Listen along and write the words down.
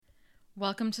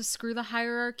Welcome to Screw the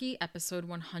Hierarchy, episode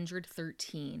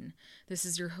 113. This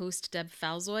is your host, Deb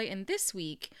Falzoy, and this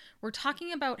week we're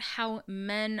talking about how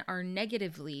men are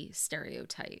negatively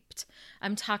stereotyped.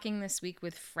 I'm talking this week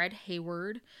with Fred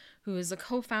Hayward, who is a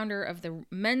co founder of the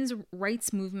men's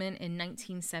rights movement in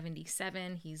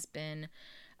 1977. He's been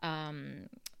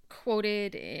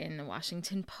quoted in the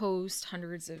Washington Post,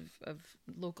 hundreds of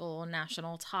local and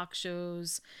national talk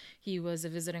shows. He was a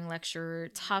visiting lecturer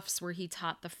at Tufts, where he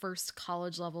taught the first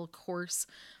college level course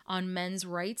on men's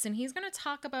rights. And he's going to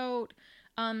talk about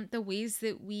the ways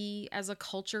that we as a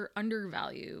culture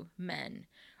undervalue men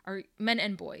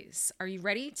and boys. Are you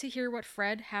ready to hear what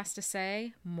Fred has to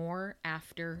say? More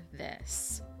after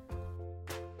this.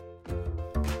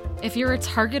 If you're a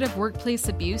target of workplace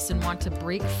abuse and want to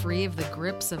break free of the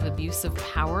grips of abusive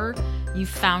power, you've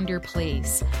found your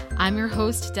place. I'm your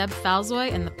host, Deb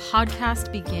Falzoy, and the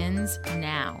podcast begins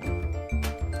now.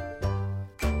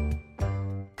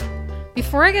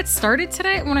 Before I get started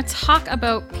today, I want to talk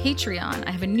about Patreon.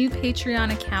 I have a new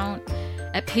Patreon account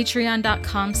at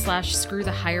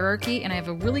patreon.com/screwthehierarchy, and I have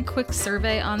a really quick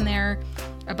survey on there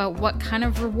about what kind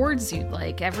of rewards you'd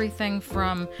like. Everything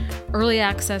from early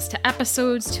access to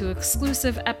episodes to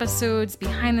exclusive episodes,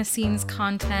 behind the scenes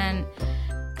content.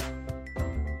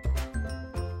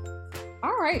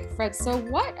 All right, Fred. So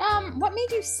what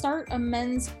made you start a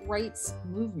men's rights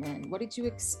movement? What did you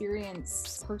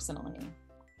experience personally?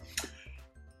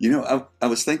 You know, I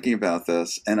was thinking about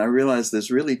this and I realized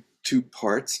there's really two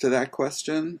parts to that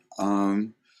question.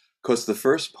 Because the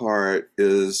first part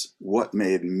is what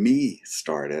made me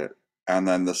start it, and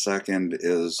then the second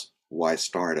is why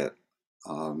start it.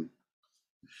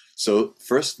 So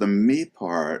first, the me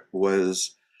part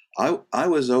was I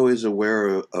was always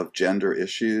aware of gender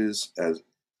issues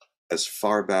as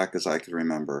far back as I could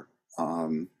remember,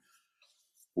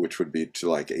 which would be to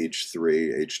like age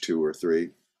 2 or 3.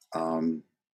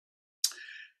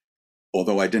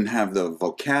 Although I didn't have the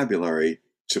vocabulary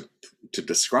to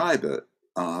describe it.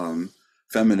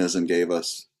 Feminism gave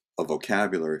us a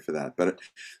vocabulary for that, but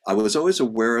I was always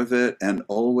aware of it and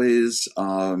always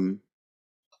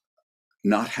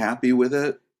not happy with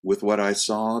it, with what I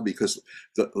saw, because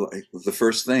the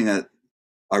first thing the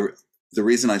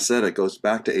reason I said it goes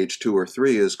back to age 2 or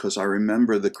 3 is because I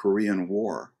remember the Korean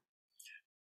War.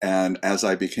 And as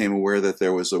I became aware that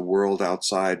there was a world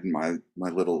outside my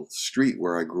little street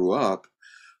where I grew up,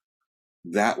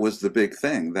 that was the big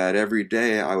thing, that every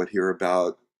day I would hear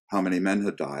about how many men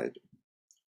had died.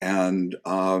 And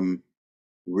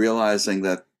realizing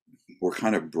that we're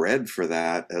kind of bred for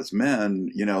that as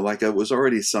men, you know, like it was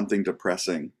already something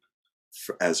depressing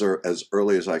as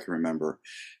early as I can remember.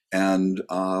 And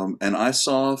I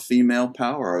saw female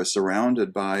power. I was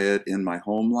surrounded by it in my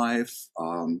home life.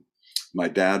 My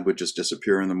dad would just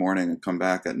disappear in the morning and come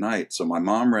back at night. So my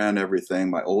mom ran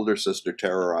everything. My older sister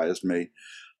terrorized me.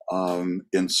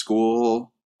 In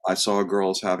school, I saw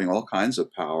girls having all kinds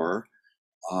of power.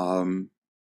 And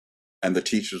the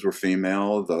teachers were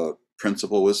female. The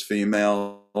principal was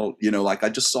female. You know, like I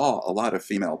just saw a lot of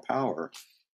female power.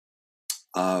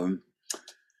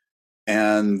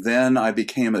 And then I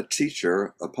became a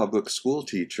teacher, a public school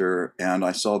teacher, and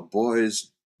I saw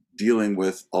boys dealing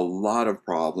with a lot of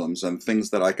problems and things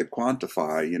that I could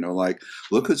quantify, you know, like,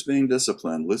 look who's being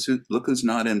disciplined, look who's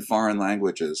not in foreign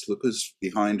languages, look who's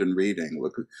behind in reading,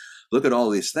 look at all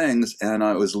these things. And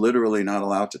I was literally not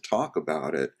allowed to talk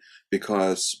about it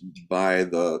because by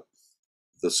the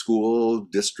school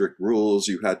district rules,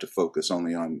 you had to focus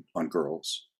only on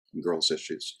girls and girls'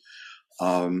 issues.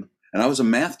 And I was a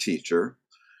math teacher,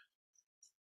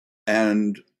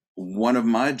 and one of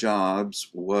my jobs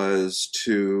was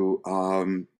to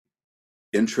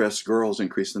interest girls,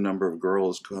 increase the number of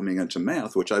girls coming into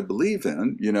math, which I believe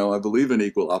in. You know, I believe in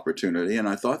equal opportunity, and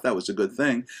I thought that was a good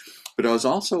thing. But I was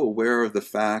also aware of the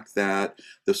fact that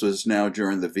this was now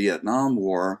during the Vietnam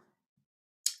War,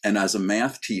 and as a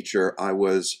math teacher, I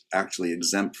was actually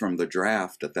exempt from the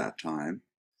draft at that time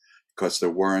because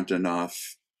there weren't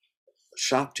enough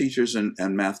shop teachers,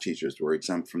 and math teachers were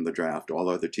exempt from the draft. All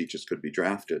other teachers could be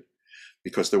drafted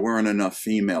because there weren't enough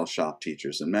female shop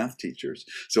teachers and math teachers.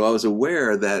 So I was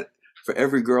aware that for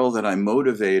every girl that I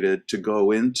motivated to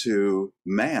go into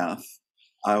math,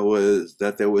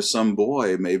 that there was some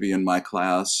boy maybe in my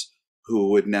class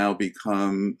who would now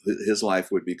his life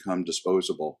would become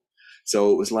disposable.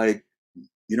 So it was like,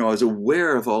 you know, I was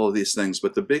aware of all of these things,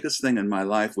 but the biggest thing in my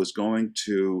life was going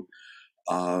to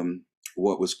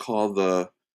what was called the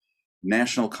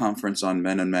National Conference on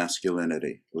Men and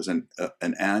Masculinity. It was an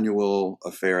annual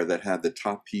affair that had the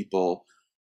top people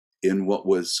in what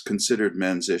was considered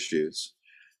men's issues.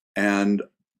 And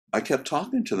I kept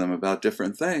talking to them about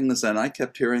different things, and I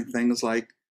kept hearing things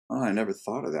like, "Oh, I never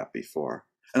thought of that before."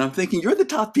 And I'm thinking, you're the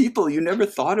top people. You never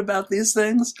thought about these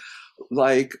things?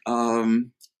 Like,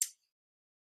 when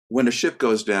a ship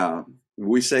goes down,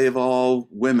 we save all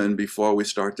women before we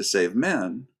start to save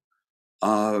men.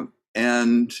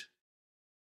 And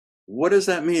what does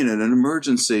that mean in an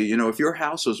emergency? You know, if your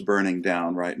house was burning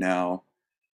down right now,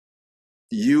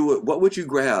 what would you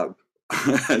grab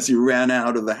as you ran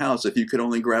out of the house if you could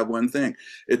only grab one thing?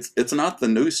 It's not the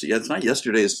news. It's not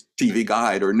yesterday's TV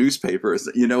guide or newspapers.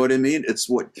 You know what I mean? It's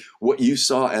what you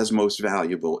saw as most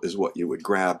valuable is what you would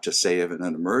grab to save in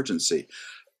an emergency.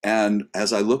 And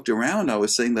as I looked around, I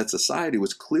was saying that society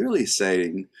was clearly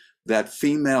saying that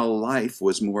female life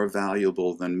was more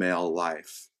valuable than male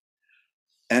life.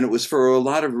 And it was for a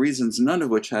lot of reasons, none of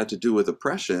which had to do with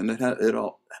oppression. It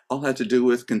all had to do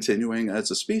with continuing as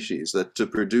a species, that to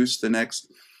produce the next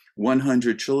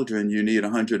 100 children, you need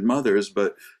 100 mothers,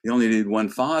 but you only need one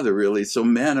father, really. So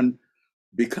men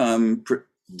become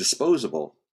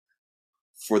disposable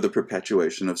for the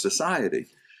perpetuation of society.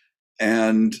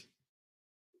 And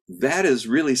that is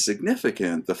really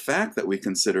significant. The fact that we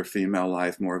consider female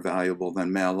life more valuable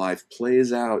than male life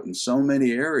plays out in so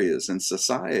many areas in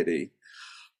society,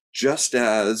 just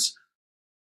as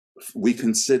we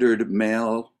considered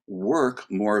male work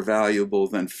more valuable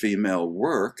than female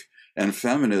work, and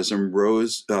feminism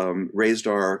raised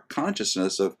our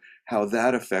consciousness of how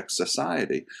that affects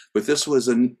society. But this was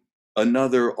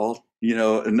another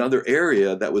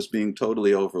area that was being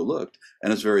totally overlooked,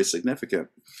 and it's very significant.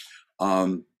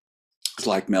 Um, it's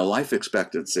like male life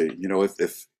expectancy. You know,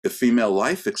 if female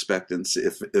life expectancy,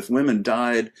 if women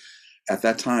died at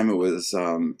that time, it was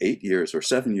 8 years or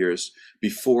 7 years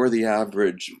before the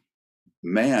average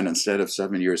man instead of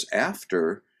 7 years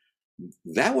after,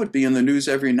 that would be in the news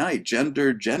every night.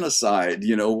 Gender genocide,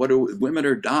 women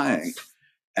are dying.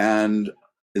 And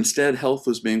instead, health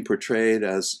was being portrayed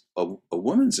as a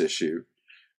woman's issue.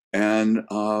 And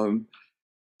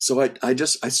so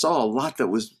I saw a lot that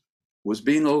was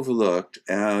being overlooked.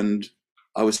 And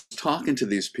I was talking to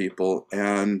these people,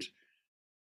 and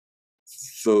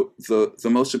the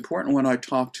most important one I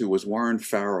talked to was Warren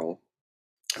Farrell,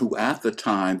 who at the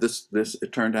time, this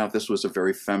it turned out this was a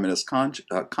very feminist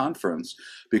conference,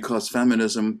 because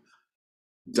feminism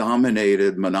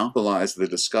monopolized the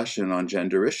discussion on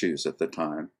gender issues at the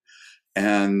time.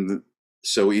 And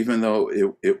so even though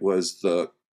it was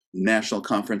the National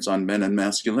Conference on Men and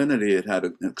Masculinity, it had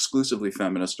an exclusively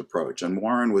feminist approach. And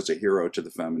Warren was a hero to the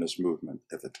feminist movement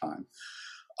at the time.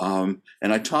 And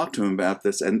I talked to him about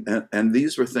this, and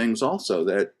these were things also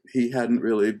that he hadn't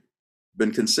really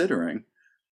been considering.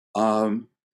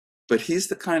 But he's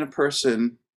the kind of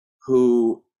person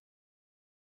who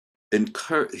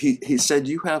he said,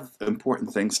 you have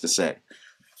important things to say,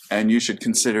 and you should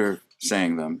consider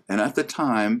saying them. And at the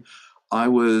time, I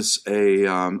was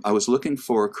looking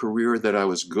for a career that I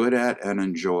was good at and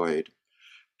enjoyed,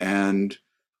 and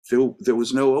there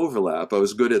was no overlap. I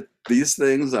was good at these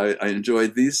things. I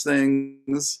enjoyed these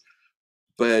things,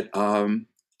 but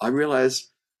I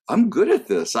realized I'm good at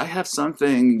this. I have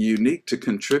something unique to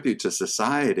contribute to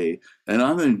society, and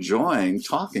I'm enjoying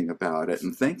talking about it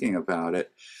and thinking about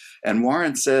it. And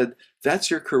Warren said,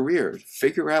 that's your career.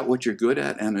 Figure out what you're good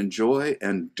at and enjoy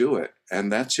and do it.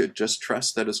 And that's it. Just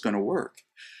trust that it's going to work.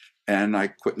 And I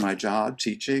quit my job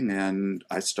teaching, and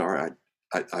I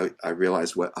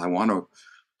realized what I want to.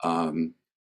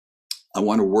 I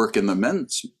want to work in the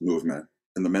men's movement,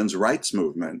 in the men's rights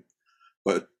movement,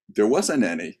 but there wasn't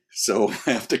any, so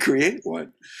I have to create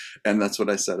one, and that's what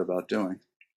I set about doing.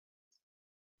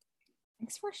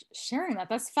 Thanks for sharing that.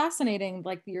 That's fascinating.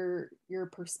 Like your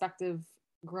perspective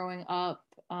growing up.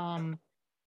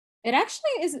 It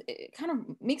actually is. It kind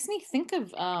of makes me think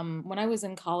of when I was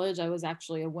in college. I was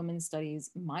actually a women's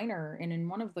studies minor, and in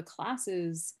one of the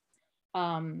classes,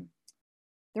 um,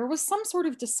 there was some sort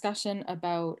of discussion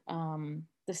about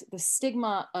the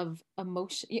stigma of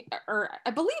emotion, or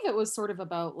I believe it was sort of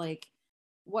about like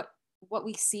what what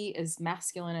we see as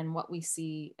masculine and what we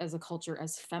see as a culture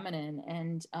as feminine.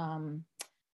 And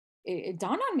it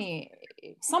dawned on me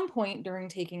at some point during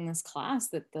taking this class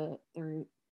that the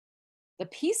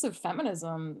piece of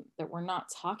feminism that we're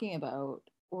not talking about,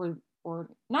 or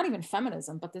not even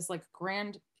feminism, but this like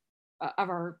grand of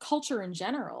our culture in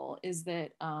general, is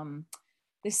that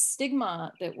this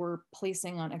stigma that we're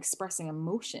placing on expressing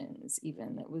emotions,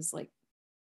 even that was like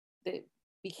that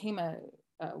became a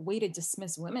way to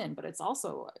dismiss women, but it's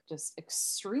also just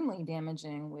extremely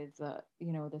damaging with the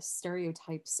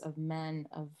stereotypes of men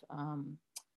of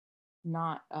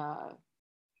not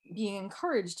being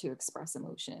encouraged to express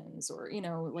emotions, or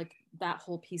like that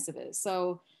whole piece of it.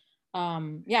 So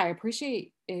yeah, I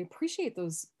appreciate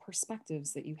those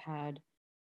perspectives that you had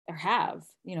or have,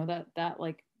 that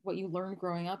like what you learned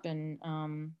growing up, and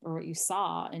or what you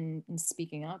saw in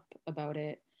speaking up about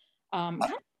it. Kind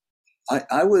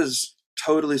I was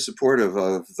totally supportive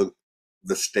of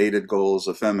the stated goals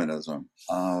of feminism.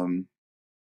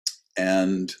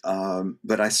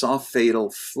 But I saw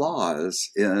fatal flaws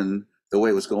in the way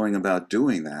it was going about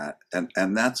doing that,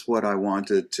 and that's what I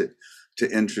wanted to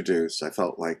introduce. I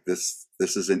felt like this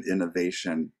is an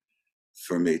innovation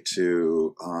for me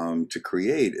to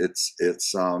create.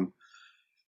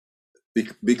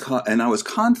 Because, and I was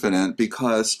confident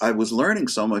because I was learning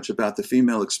so much about the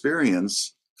female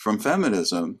experience from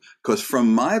feminism. Because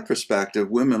from my perspective,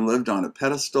 women lived on a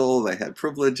pedestal, they had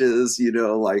privileges,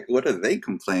 like what are they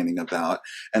complaining about?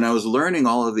 And I was learning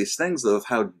all of these things of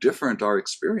how different our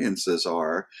experiences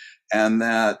are, and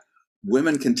that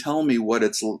women can tell me what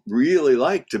it's really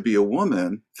like to be a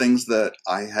woman, things that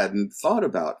I hadn't thought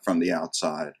about from the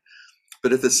outside.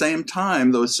 But at the same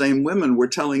time, those same women were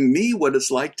telling me what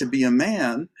it's like to be a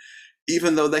man,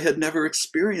 even though they had never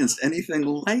experienced anything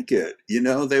like it.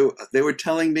 They were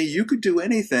telling me you could do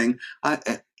anything. At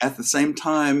the same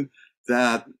time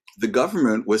that the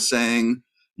government was saying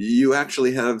you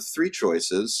actually have three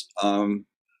choices.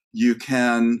 You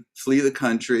can flee the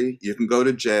country, you can go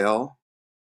to jail,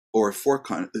 or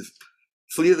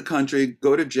flee the country,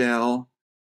 go to jail,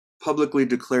 publicly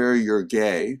declare you're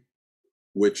gay,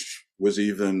 which was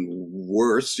even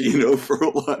worse, for a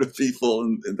lot of people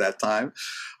in that time,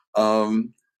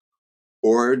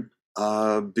 or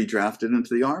be drafted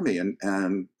into the army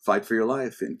and fight for your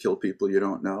life and kill people you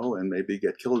don't know and maybe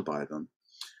get killed by them.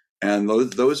 And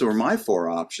those were my four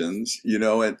options,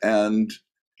 and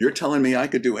you're telling me I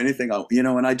could do anything,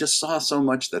 and I just saw so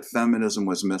much that feminism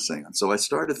was missing. And so I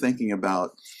started thinking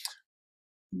about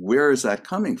where is that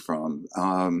coming from?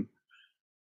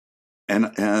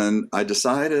 And I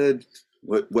decided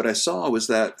what I saw was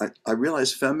that I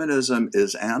realized feminism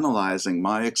is analyzing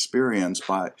my experience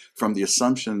from the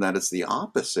assumption that it's the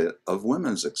opposite of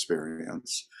women's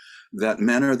experience, that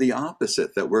men are the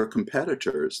opposite, that we're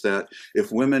competitors, that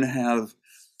if women have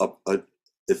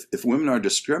if women are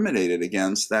discriminated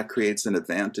against, that creates an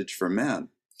advantage for men.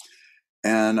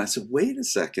 And I said, wait a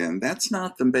second, that's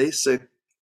not the basic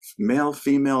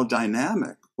male-female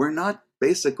dynamic. We're not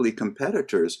basically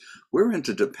competitors. We're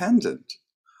interdependent.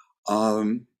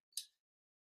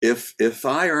 If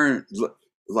I earn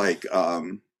like I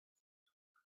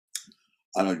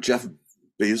don't know, Jeff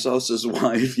Bezos's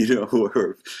wife,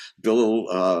 or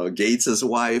Bill Gates's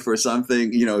wife or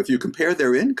something, if you compare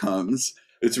their incomes,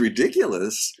 it's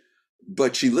ridiculous.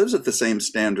 But she lives at the same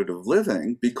standard of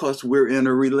living because we're in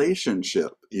a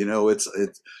relationship. It's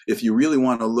if you really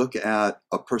want to look at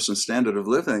a person's standard of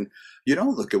living, you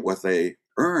don't look at what they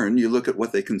earn, you look at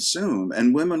what they consume.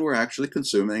 And women were actually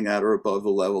consuming at or above the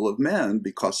level of men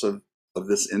because of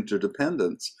this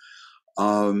interdependence.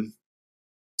 And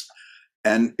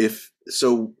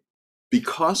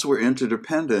because we're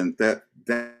interdependent,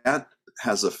 that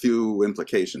has a few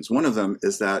implications. One of them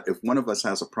is that if one of us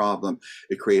has a problem,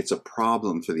 it creates a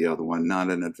problem for the other one, not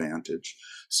an advantage.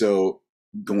 So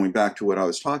going back to what I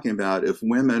was talking about, if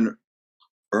women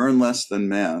earn less than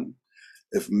men,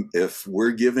 if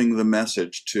we're giving the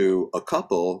message to a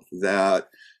couple that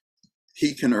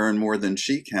he can earn more than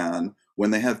she can, when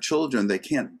they have children, they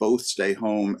can't both stay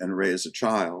home and raise a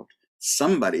child.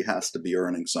 Somebody has to be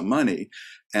earning some money.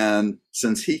 And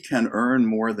since he can earn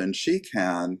more than she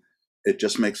can, it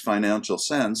just makes financial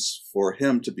sense for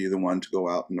him to be the one to go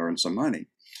out and earn some money.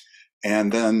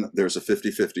 And then there's a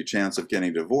 50-50 chance of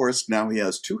getting divorced. Now he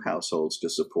has two households to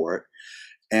support.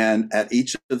 And at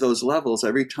each of those levels,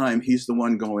 every time he's the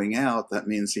one going out, that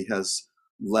means he has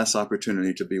less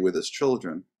opportunity to be with his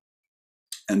children.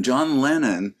 And John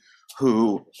Lennon,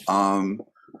 who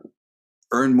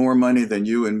earned more money than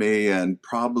you and me and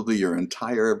probably your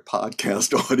entire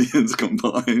podcast audience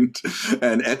combined,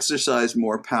 and exercised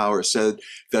more power, said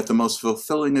that the most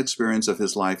fulfilling experience of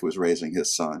his life was raising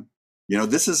his son.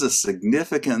 This is a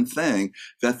significant thing,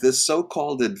 that this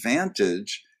so-called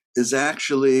advantage is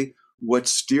actually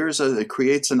what it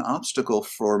creates an obstacle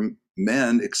for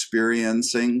men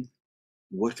experiencing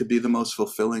what could be the most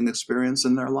fulfilling experience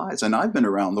in their lives. And I've been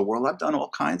around the world. I've done all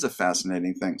kinds of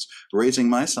fascinating things. Raising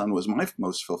my son was my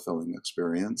most fulfilling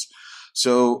experience.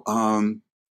 So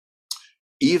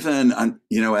even,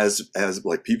 as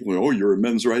like people, oh, you're a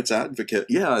men's rights advocate.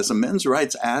 Yeah, as a men's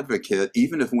rights advocate,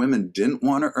 even if women didn't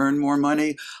want to earn more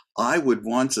money, I would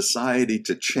want society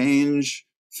to change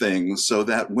things so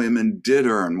that women did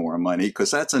earn more money,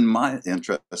 because that's in my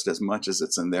interest as much as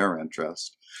it's in their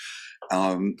interest.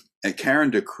 And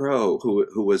Karen DeCrow,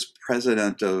 who was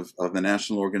president of the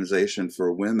National Organization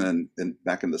for Women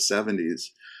back in the 70s,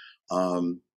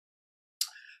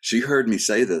 she heard me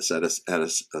say this at a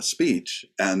speech,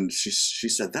 and she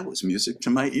said, that was music to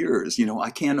my ears. I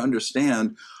can't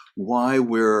understand why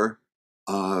we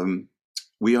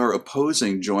are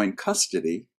opposing joint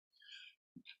custody,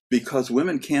 because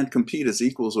women can't compete as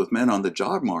equals with men on the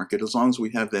job market as long as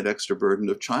we have that extra burden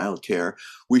of childcare.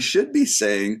 We should be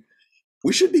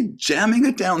jamming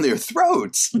it down their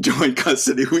throats, joint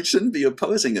custody. We shouldn't be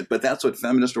opposing it. But that's what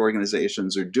feminist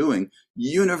organizations are doing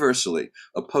universally,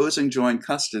 opposing joint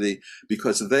custody,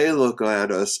 because they look at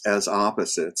us as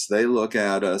opposites. They look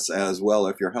at us as, well,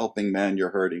 if you're helping men,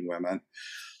 you're hurting women.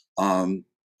 And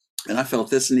I felt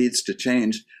this needs to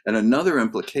change. And another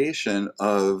implication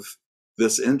of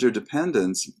this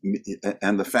interdependence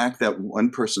and the fact that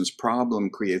one person's problem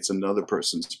creates another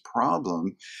person's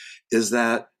problem is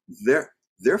that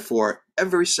therefore,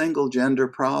 every single gender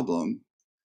problem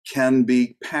can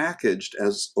be packaged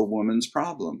as a woman's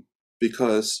problem,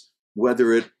 because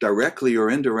whether it directly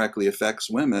or indirectly affects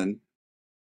women,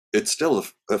 it still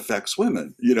affects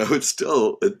women. It's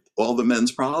still, all the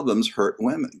men's problems hurt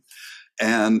women,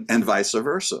 and vice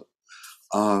versa.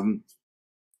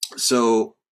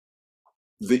 So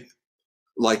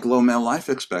like low male life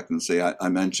expectancy, I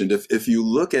mentioned, if you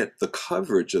look at the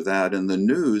coverage of that in the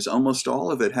news, almost all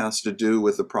of it has to do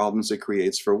with the problems it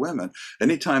creates for women.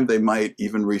 Anytime they might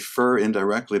even refer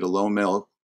indirectly to low male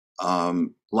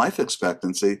life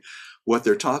expectancy, what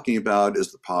they're talking about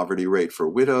is the poverty rate for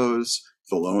widows,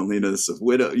 the loneliness of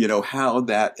how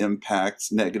that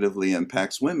negatively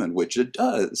impacts women, which it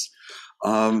does.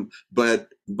 But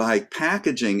by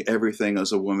packaging everything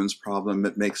as a woman's problem,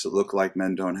 it makes it look like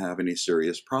men don't have any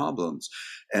serious problems.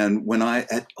 And when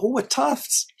at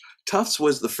Tufts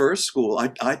was the first school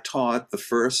I taught the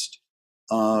first,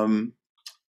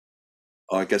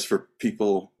 I guess for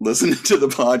people listening to the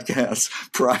podcast,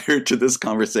 prior to this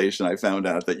conversation, I found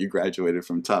out that you graduated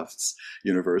from Tufts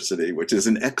University, which is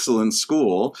an excellent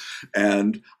school.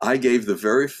 And I gave the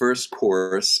very first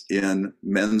course in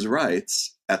men's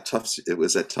rights at Tufts. It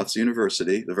was at Tufts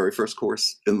University, the very first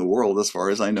course in the world, as far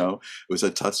as I know, it was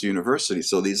at Tufts University.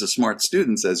 So these are smart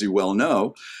students, as you well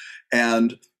know.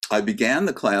 And I began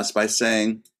the class by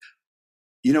saying,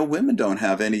 women don't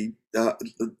have any,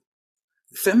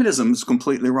 feminism is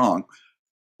completely wrong.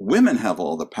 Women have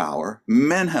all the power.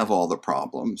 Men have all the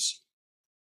problems.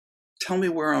 Tell me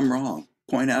where I'm wrong.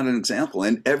 Point out an example.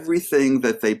 And everything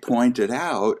that they pointed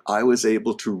out, I was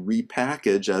able to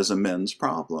repackage as a men's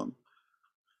problem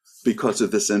because of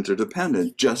this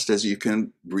interdependence. Just as you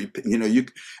can, we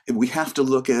have to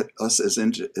look at us as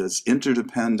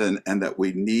interdependent, and that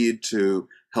we need to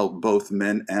help both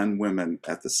men and women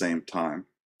at the same time.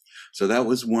 So that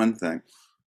was one thing.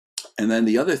 And then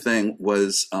the other thing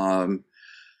was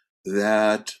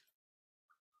that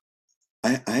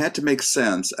I had to make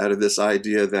sense out of this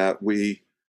idea that we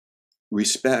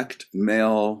respect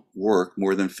male work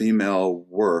more than female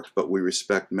work, but we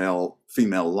respect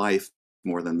female life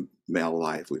more than male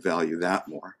life. We value that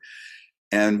more.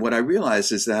 And what I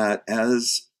realized is that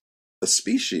as a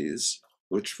species,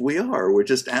 which we are, we're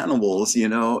just animals,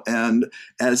 and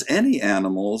as any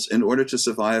animals, in order to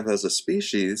survive as a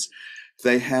species,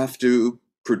 they have to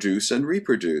produce and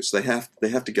reproduce. They have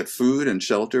to get food and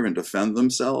shelter and defend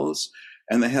themselves,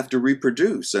 and they have to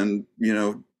reproduce and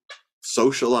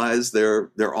socialize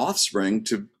their offspring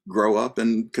to grow up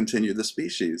and continue the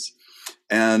species.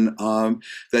 And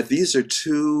that these are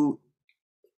two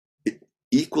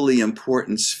equally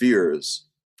important spheres.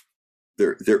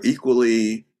 They're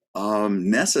equally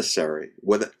necessary.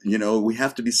 We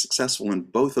have to be successful in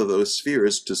both of those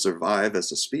spheres to survive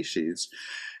as a species.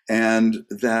 And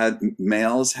that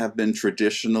males have been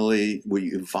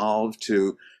we evolved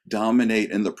to dominate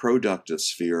in the productive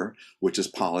sphere, which is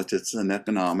politics and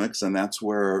economics, and that's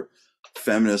where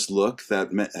feminists look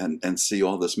and see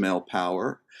all this male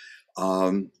power.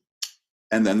 And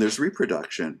then there's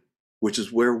reproduction, which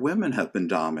is where women have been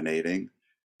dominating.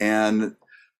 And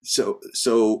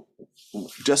so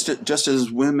just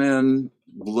as women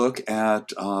look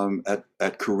at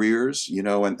careers,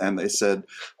 and they said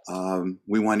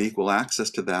we want equal access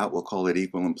to that. We'll call it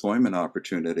equal employment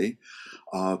opportunity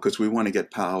because we want to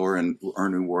get power and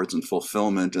earn rewards and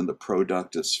fulfillment in the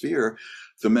productive sphere.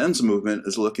 The men's movement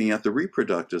is looking at the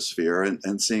reproductive sphere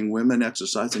and seeing women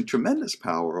exercising tremendous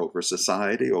power over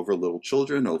society, over little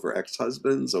children, over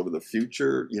ex-husbands, over the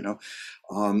future,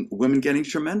 women getting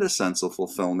tremendous sense of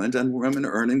fulfillment and women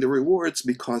earning the rewards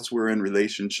because we're in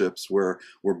relationships where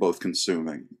we're both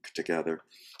consuming together.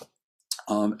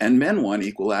 And men want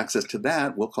equal access to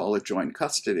that. We'll call it joint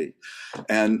custody.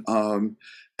 And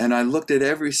and I looked at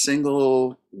every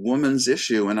single woman's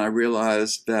issue and I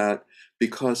realized that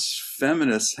because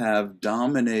feminists have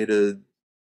dominated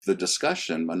the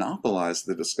discussion, monopolized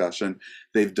the discussion,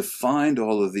 they've defined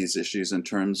all of these issues in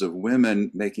terms of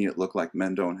women, making it look like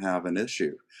men don't have an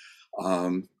issue.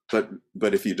 But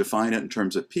if you define it in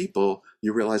terms of people,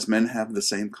 you realize men have the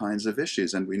same kinds of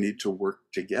issues, and we need to work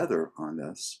together on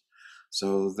this.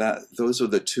 So those are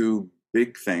the two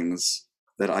big things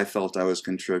that I felt I was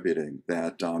contributing.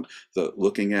 That the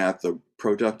looking at the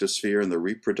productive sphere and the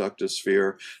reproductive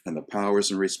sphere and the powers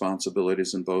and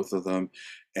responsibilities in both of them,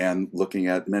 and looking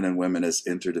at men and women as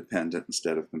interdependent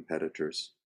instead of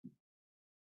competitors.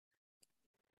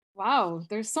 Wow,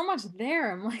 there's so much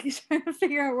there. I'm like trying to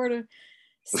figure out where to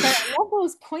start. I love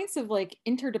those points of like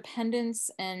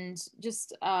interdependence and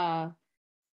just the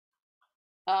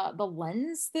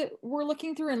lens that we're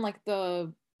looking through, and like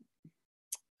the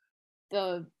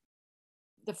the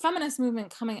feminist movement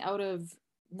coming out of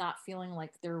not feeling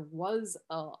like there was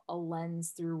a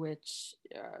lens through which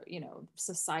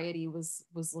society was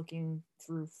looking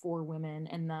through for women,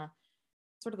 and the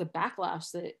sort of the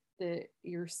backlash that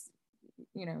you're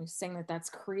saying that's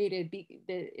created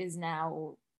that is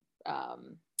now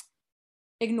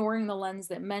ignoring the lens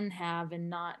that men have and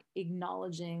not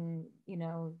acknowledging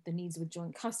the needs with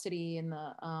joint custody and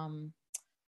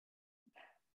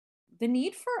the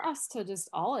need for us to just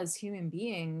all as human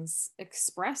beings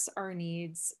express our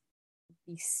needs,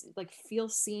 be like feel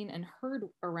seen and heard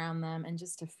around them, and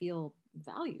just to feel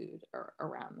valued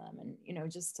around them, and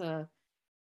just to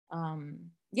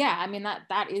yeah, I mean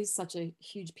that is such a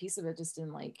huge piece of it, just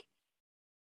in like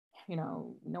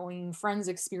knowing friends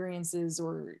experiences,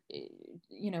 or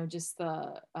just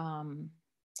the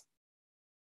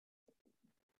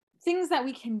things that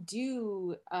we can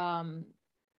do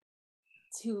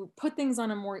to put things on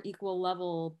a more equal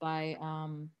level by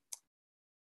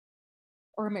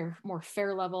or a more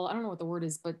fair level. I don't know what the word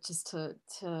is, but just to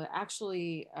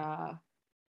actually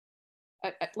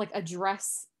like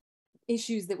address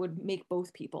issues that would make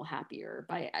both people happier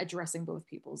by addressing both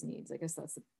people's needs. I guess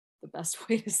that's the best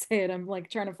way to say it. I'm like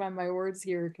trying to find my words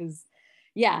here because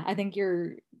yeah, I think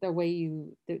the way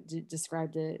you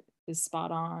described it is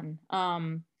spot on.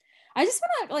 I just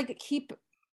want to like keep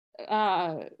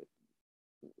uh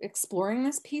exploring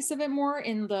this piece of it more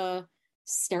in the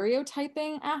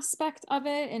stereotyping aspect of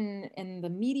it in the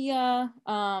media,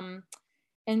 and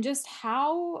just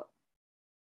how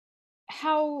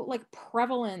like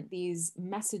prevalent these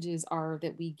messages are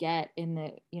that we get in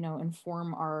that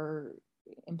inform our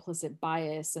implicit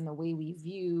bias and the way we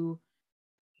view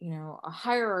a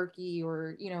hierarchy,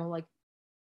 or like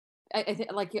I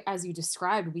think like as you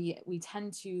described, we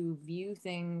tend to view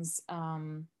things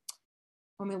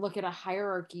when we look at a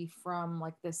hierarchy from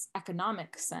like this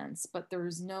economic sense, but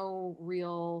there's no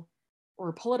real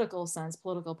or political sense,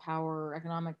 political power or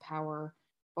economic power,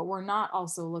 but we're not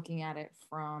also looking at it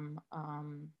from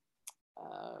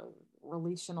uh,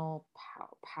 relational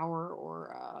power,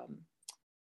 or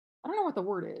I don't know what the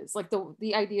word is, like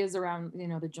the ideas around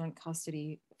the joint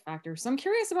custody factor. So I'm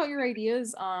curious about your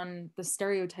ideas on the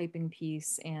stereotyping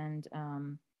piece and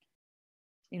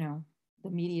the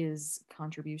media's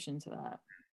contribution to that.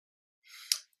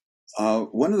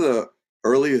 One of the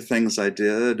earlier things I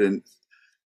did, and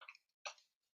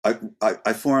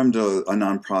I formed a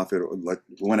nonprofit. Like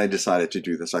when I decided to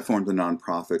do this, I formed a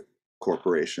nonprofit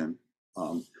corporation,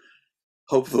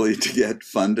 hopefully to get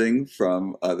funding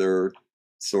from other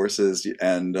sources.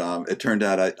 And it turned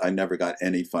out I never got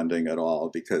any funding at all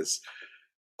because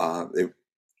all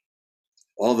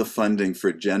the funding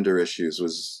for gender issues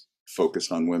was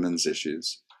focused on women's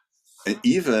issues. And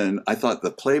even I thought the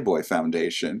Playboy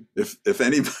Foundation, if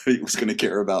anybody was going to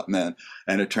care about men,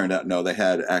 and it turned out no, they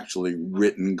had actually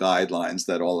written guidelines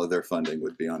that all of their funding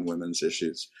would be on women's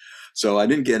issues. So I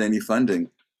didn't get any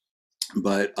funding,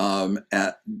 but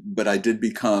I did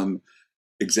become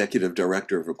executive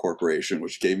director of a corporation,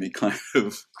 which gave me kind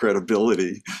of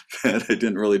credibility that I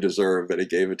didn't really deserve, but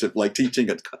it gave it to like teaching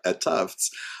at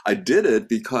Tufts. I did it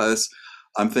because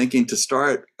I'm thinking to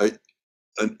start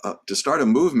to start a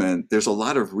movement, there's a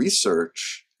lot of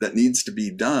research that needs to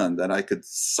be done that I could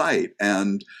cite,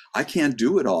 and I can't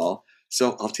do it all.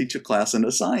 So I'll teach a class and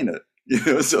assign it.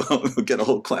 So I'll get a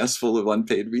whole class full of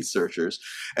unpaid researchers,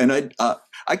 and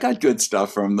I got good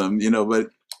stuff from them.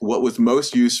 But what was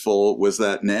most useful was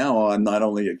that now I'm not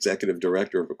only executive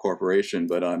director of a corporation,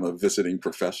 but I'm a visiting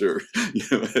professor,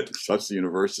 at Tufts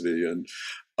University, and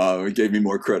it gave me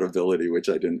more credibility, which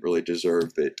I didn't really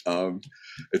deserve. But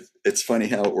it's funny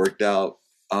how it worked out.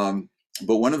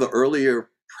 But one of the earlier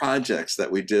projects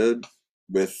that we did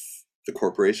with the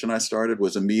corporation I started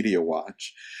was a media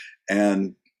watch,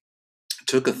 and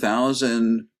took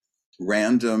 1,000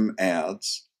 random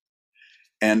ads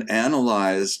and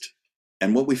analyzed.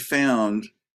 And what we found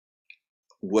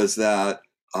was that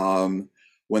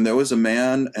when there was a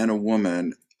man and a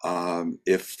woman,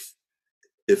 if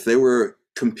they were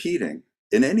competing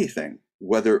in anything,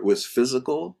 whether it was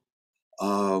physical,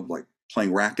 like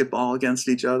playing racquetball against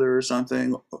each other or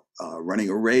something, running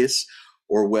a race,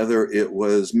 or whether it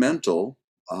was mental,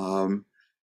 100%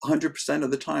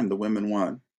 of the time the women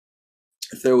won.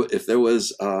 If there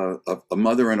was a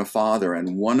mother and a father,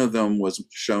 and one of them was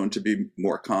shown to be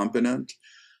more competent,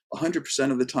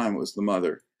 100% of the time it was the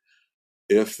mother.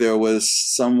 If there was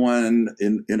someone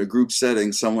in a group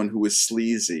setting, someone who was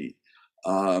sleazy,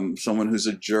 someone who's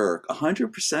a jerk,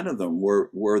 100% of them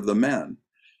were the men.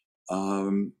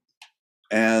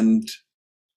 And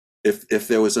if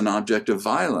there was an object of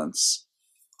violence,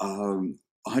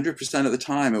 100% of the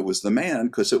time it was the man,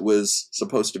 because it was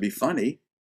supposed to be funny,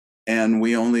 and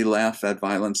we only laugh at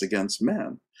violence against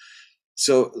men.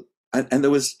 So, and there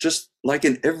was just like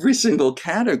in every single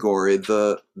category,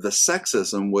 the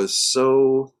sexism was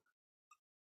so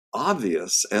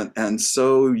obvious and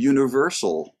so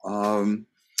universal.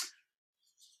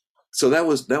 So that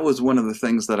was one of the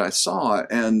things that I saw.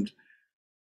 And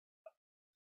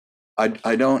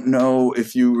I don't know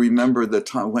if you remember the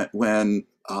time when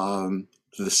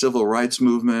the civil rights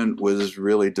movement was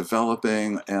really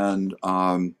developing, and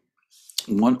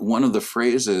one of the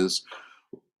phrases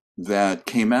that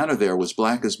came out of there was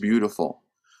 "Black is beautiful."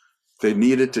 They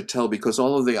needed to tell, because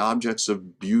all of the objects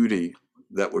of beauty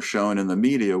that were shown in the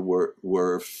media were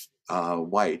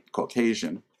white,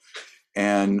 Caucasian,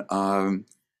 and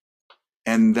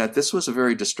that this was a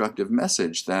very destructive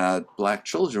message that Black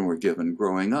children were given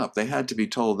growing up. They had to be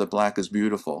told that Black is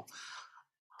beautiful,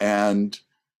 and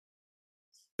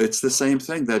it's the same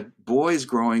thing that boys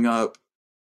growing up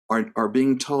are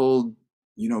being told,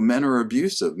 men are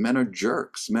abusive, men are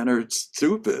jerks, men are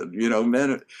stupid,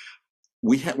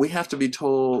 we have to be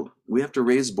told, we have to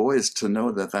raise boys to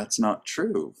know that that's not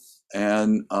true.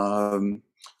 And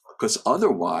because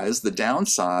otherwise the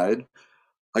downside,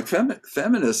 like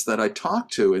feminists that I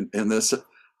talk to in this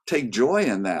take joy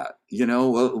in that,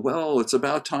 well, it's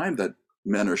about time that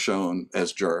men are shown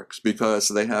as jerks, because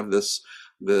they have this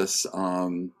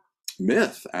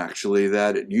myth, actually,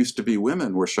 that it used to be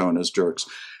women were shown as jerks,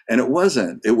 and it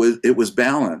wasn't. It was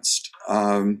balanced.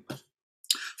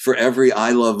 For every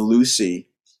 "I Love Lucy,"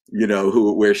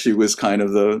 where she was kind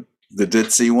of the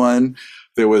ditzy one,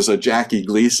 there was a Jackie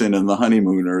Gleason in The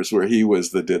Honeymooners where he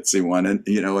was the ditzy one, and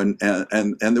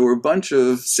and there were a bunch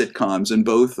of sitcoms in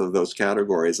both of those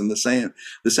categories, and the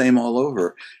same all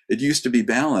over. It used to be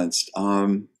balanced,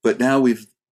 but now we've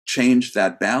changed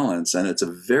that balance, and it's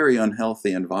a very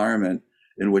unhealthy environment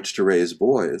in which to raise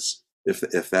boys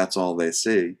if that's all they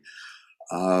see.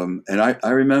 And I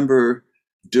remember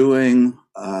doing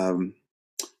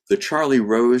the Charlie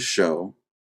Rose show,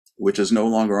 which is no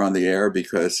longer on the air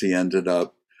because he ended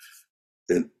up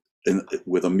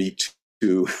with a Me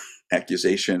Too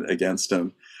accusation against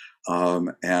him.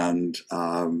 So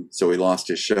he lost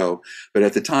his show. But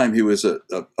at the time, he was a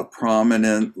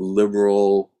prominent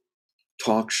liberal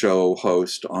talk show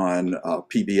host on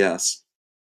PBS.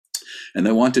 And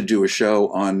they wanted to do a show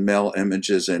on male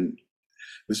images, and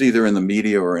it was either in the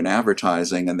media or in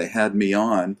advertising, and they had me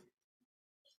on.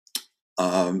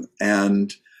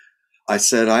 And I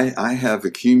said, I have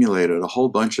accumulated a whole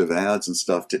bunch of ads and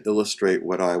stuff to illustrate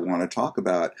what I want to talk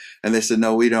about. And they said,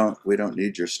 no, we don't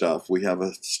need your stuff. We have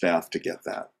a staff to get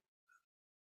that.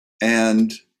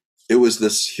 And it was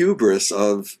this hubris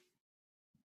of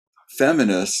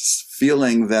feminists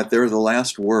feeling that they're the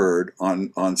last word on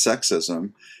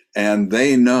sexism. And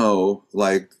they know,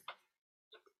 like,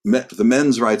 the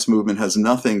men's rights movement has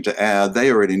nothing to add.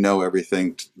 They already know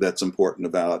everything that's important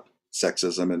about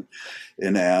sexism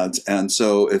in ads. And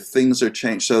so if things are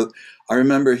changed, so I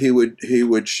remember he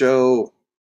would show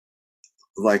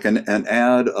like an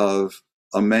ad of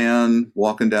a man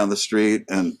walking down the street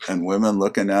and women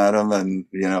looking at him and,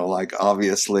 like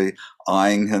obviously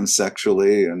eyeing him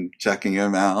sexually and checking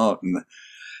him out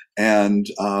and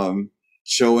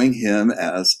showing him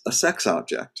as a sex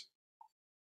object.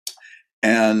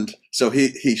 And so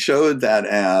he showed that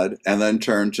ad and then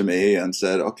turned to me and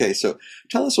said, okay, so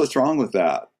tell us what's wrong with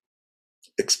that,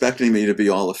 expecting me to be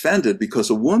all offended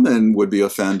because a woman would be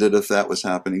offended if that was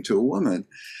happening to a woman.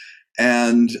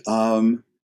 And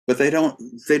but they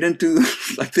didn't do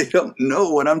like they don't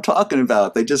know what I'm talking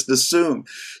about. They just assume.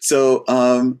 So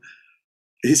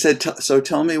he said, so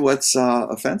tell me what's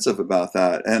offensive about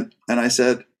that. And I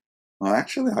said, well,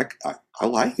 actually, I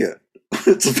like it.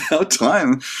 It's about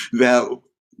time that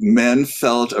men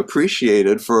felt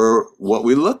appreciated for what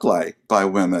we look like by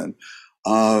women.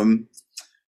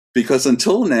 Because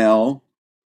until now,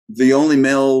 the only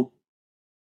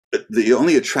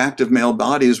attractive male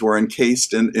bodies were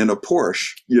encased in a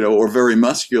Porsche, or very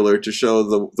muscular to show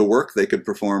the work they could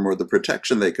perform or the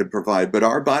protection they could provide. But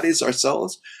our bodies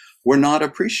ourselves were not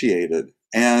appreciated.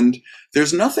 And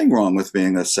there's nothing wrong with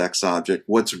being a sex object.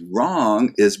 What's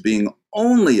wrong is being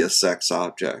only a sex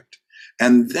object.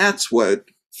 And that's what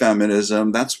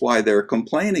feminism, that's why they're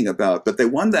complaining about. But they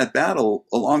won that battle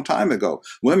a long time ago.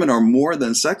 Women are more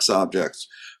than sex objects.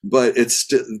 But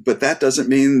but that doesn't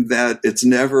mean that it's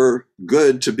never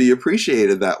good to be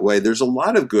appreciated that way. There's a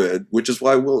lot of good, which is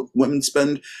why women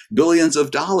spend billions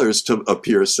of dollars to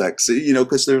appear sexy,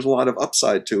 because there's a lot of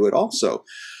upside to it also.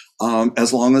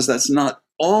 As long as that's not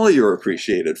all you're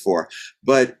appreciated for.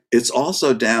 But it's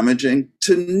also damaging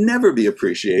to never be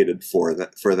appreciated for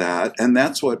that. And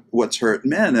that's what's hurt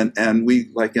men. And we,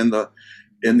 like in the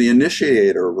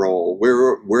initiator role,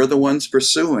 we're the ones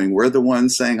pursuing. We're the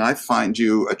ones saying, I find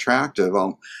you attractive.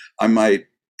 I might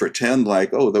pretend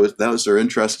like, oh, those are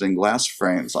interesting glass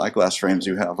frames, like glass frames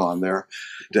you have on there,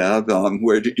 Deb,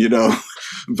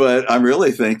 but I'm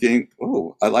really thinking,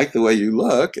 oh, I like the way you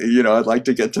look. I'd like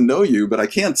to get to know you, but I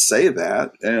can't say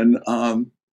that. And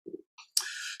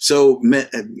so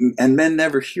men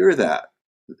never hear that.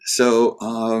 So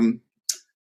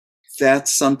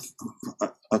that's something.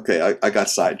 Okay, I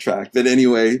got sidetracked, but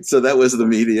anyway, so that was the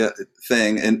media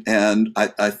thing, and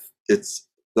it's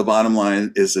the bottom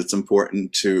line is it's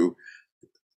important to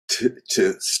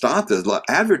stop this.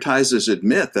 Advertisers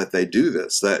admit that they do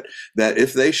this. That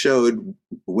if they showed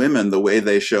women the way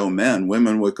they show men,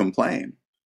 women would complain.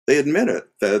 They admit it,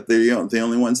 that the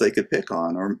only ones they could pick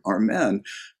on are men.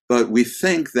 But we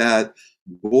think that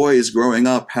boys growing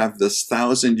up have this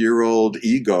 1,000-year-old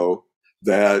ego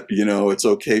that it's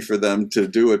okay for them to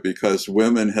do it because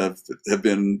women have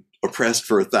been oppressed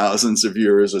for thousands of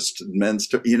years as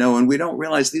men's, and we don't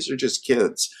realize these are just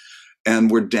kids,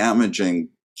 and we're damaging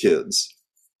kids.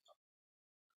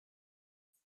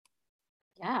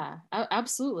 Yeah,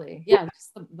 absolutely. Yeah,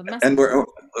 just the message. And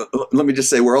let me just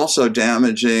say, we're also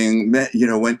damaging.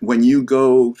 When you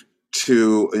go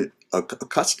to a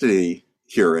custody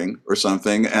hearing or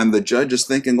something, and the judge is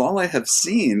thinking, all I have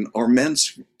seen are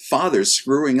men's fathers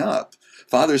screwing up,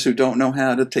 fathers who don't know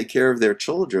how to take care of their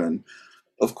children.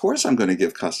 Of course I'm going to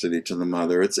give custody to the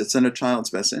mother. It's in a child's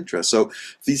best interest. So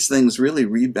these things really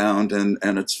rebound, and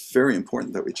it's very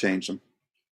important that we change them.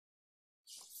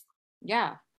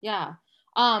 Yeah.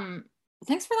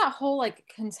 Thanks for that whole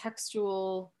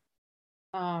contextual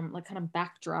like kind of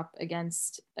backdrop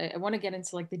against. I want to get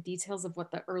into the details of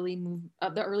what the early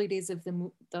days of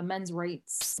the men's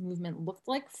rights movement looked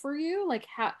like for you. Like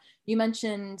how you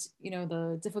mentioned,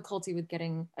 the difficulty with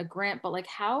getting a grant, but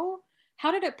how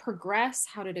did it progress?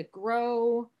 How did it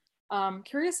grow?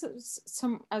 Curious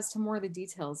as to more of the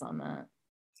details on that.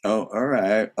 Oh, all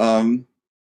right.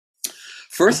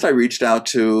 First, I reached out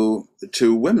to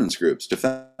women's groups,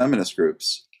 to feminist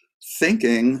groups,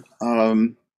 thinking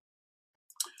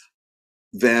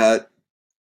that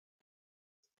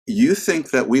you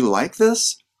think that we like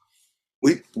this.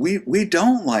 We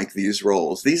don't like these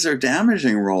roles. These are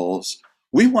damaging roles.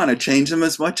 We want to change them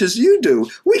as much as you do.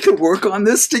 We could work on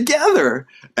this together.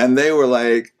 And they were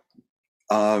like,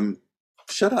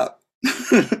 shut up.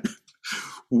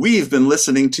 We've been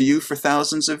listening to you for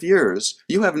thousands of years.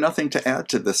 You have nothing to add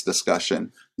to this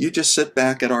discussion. You just sit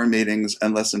back at our meetings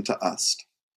and listen to us.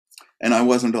 And I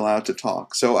wasn't allowed to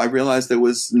talk. So I realized there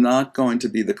was not going to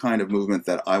be the kind of movement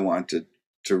that I wanted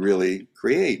to really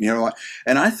create.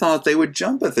 And I thought they would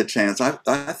jump at the chance. I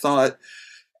thought,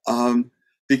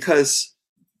 because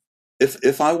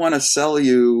if I want to sell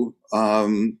you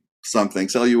something,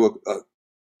 sell you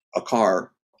a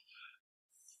car,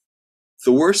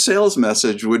 the worst sales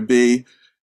message would be,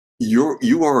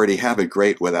 you already have it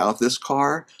great without this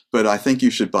car, but I think you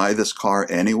should buy this car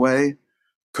anyway.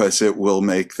 because it will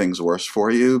make things worse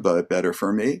for you, but better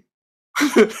for me.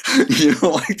 You know,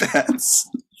 like that's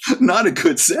not a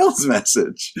good sales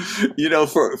message. You know,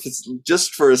 for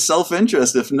just for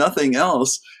self-interest, if nothing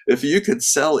else, if you could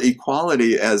sell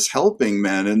equality as helping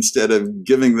men instead of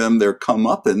giving them their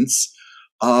comeuppance,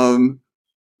 um,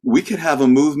 we could have a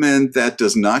movement that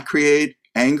does not create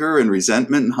anger and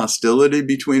resentment and hostility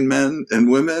between men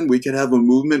and women. We could have a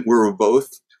movement where we're both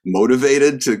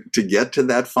motivated to get to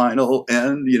that final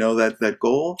end, you know, that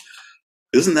goal.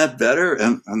 Isn't that better?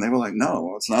 And they were like,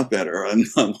 no, it's not better. And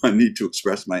I need to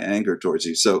express my anger towards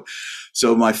you. So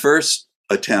my first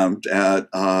attempt at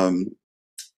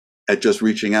just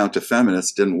reaching out to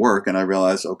feminists didn't work. And I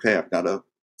realized, okay, I've got to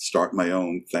start my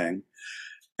own thing.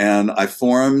 And I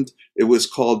formed, it was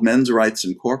called Men's Rights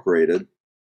Incorporated,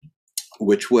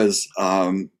 which was,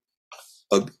 I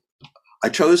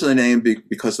chose the name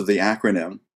because of the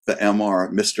acronym, the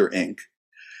MR, Mr. Inc.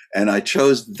 And I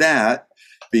chose that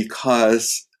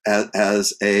because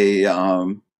as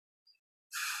because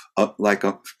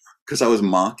I was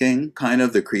mocking kind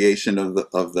of the creation of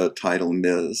the title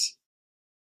Ms.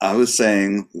 I was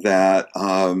saying that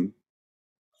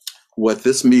what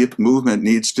this movement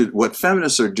needs to, what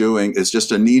feminists are doing is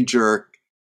just a knee-jerk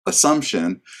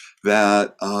assumption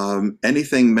that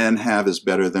anything men have is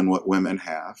better than what women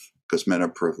have because men are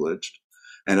privileged.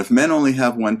 And if men only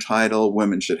have one title,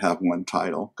 women should have one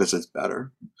title because it's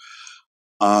better.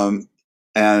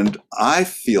 And I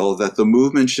feel that the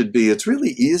movement should be, it's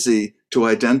really easy to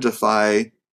identify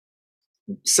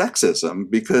sexism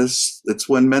because it's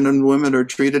when men and women are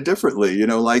treated differently. You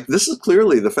know, like this is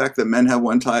clearly the fact that men have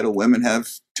one title, women have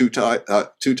two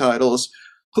titles.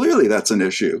 Clearly that's an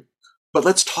issue. But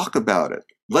let's talk about it.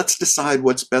 Let's decide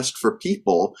what's best for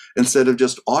people instead of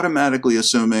just automatically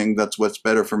assuming that's what's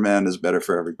better for men is better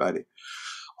for everybody.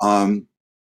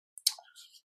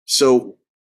 So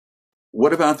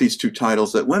what about these two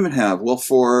titles that women have? Well,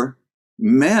 for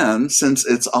men, since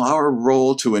it's our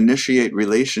role to initiate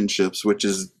relationships, which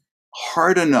is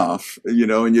hard enough, you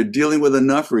know, and you're dealing with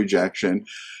enough rejection,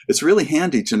 it's really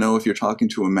handy to know if you're talking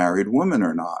to a married woman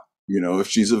or not, you know, if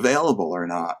she's available or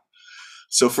not.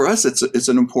 So for us, it's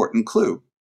an important clue.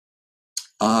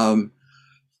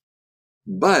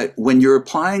 But when you're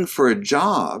applying for a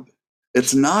job,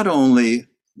 it's not only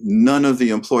none of the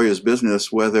employer's business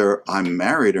whether I'm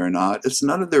married or not, it's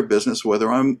none of their business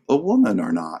whether I'm a woman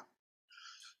or not.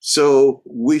 So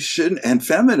we shouldn't, and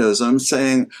feminism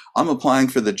saying, I'm applying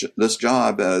for this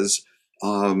job as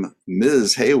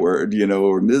Ms. Hayward, you know,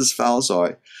 or Ms.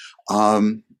 Falzoy,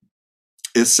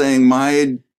 is saying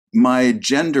my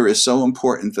gender is so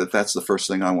important that that's the first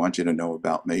thing I want you to know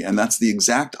about me. And that's the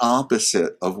exact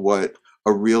opposite of what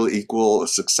a real a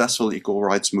successful equal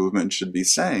rights movement should be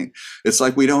saying. It's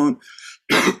like we don't,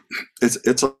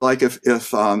 it's like if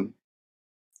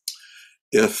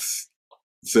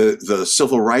the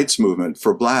civil rights movement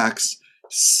for blacks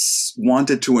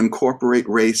wanted to incorporate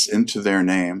race into their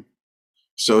name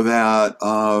so that,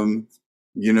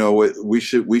 you know, we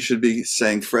should be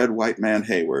saying Fred White Man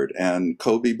Hayward and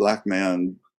Kobe Black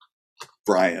Man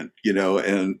Bryant, you know,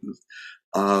 and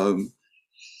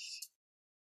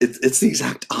it's the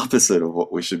exact opposite of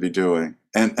what we should be doing.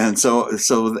 And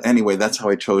so anyway, that's how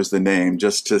I chose the name,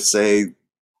 just to say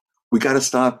we got to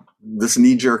stop this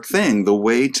knee-jerk thing. The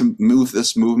way to move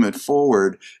this movement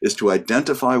forward is to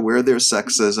identify where there's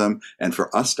sexism and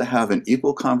for us to have an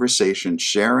equal conversation,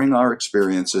 sharing our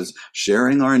experiences,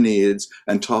 sharing our needs,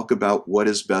 and talk about what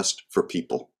is best for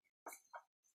people.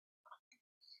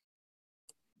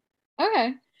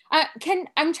 Okay. I'm trying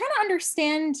to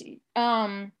understand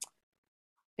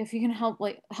if you can help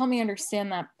me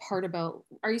understand that part about,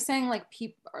 are you saying like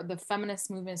the feminist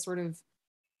movement sort of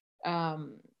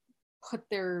put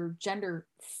their gender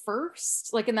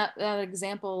first, like in that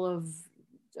example of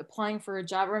applying for a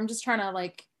job? Or I'm just trying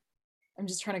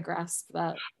to grasp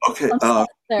that. Okay.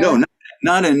 No,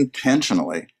 not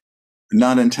intentionally,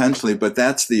 but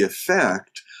that's the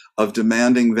effect of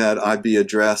demanding that I be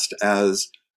addressed as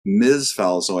Ms.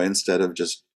 Falzoy instead of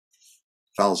just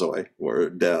Falzoy or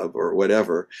Deb or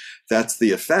whatever. That's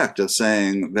the effect of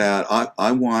saying that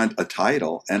I want a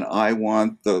title and I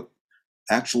want the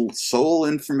actual sole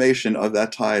information of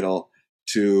that title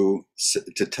to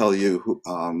tell you who,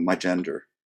 my gender.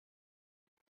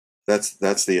 That's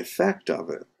the effect of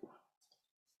it.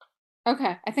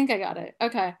 Okay, I think I got it.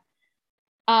 Okay.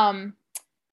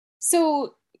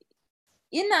 So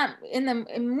in the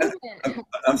movement,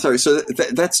 I'm sorry. So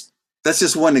that's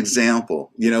just one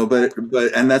example, you know. But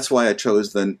and that's why I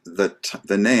chose the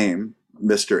name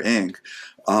Mr. Inc.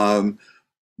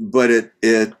 But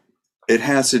it it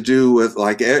has to do with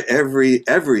like every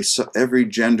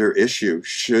gender issue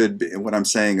should be, what I'm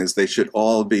saying is they should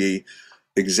all be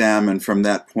examined from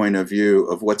that point of view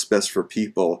of what's best for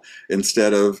people,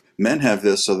 instead of men have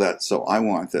this, so I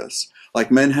want this.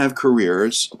 Like men have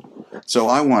careers, so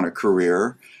I want a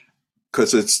career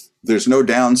because there's no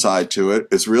downside to it.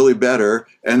 It's really better.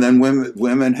 And then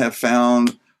women have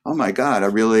found, oh my God, I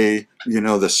really,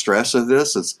 the stress of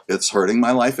this, it's hurting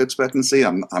my life expectancy.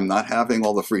 I'm not having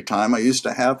all the free time I used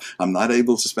to have. I'm not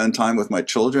able to spend time with my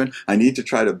children. I need to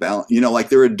try to balance, like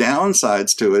there are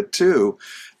downsides to it too.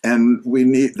 And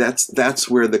that's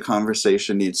where the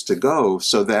conversation needs to go,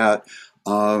 so that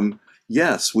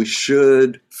yes, we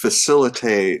should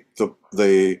facilitate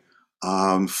the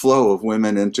flow of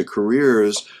women into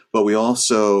careers, but we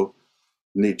also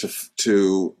need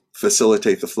to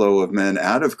facilitate the flow of men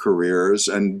out of careers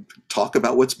and talk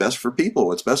about what's best for people.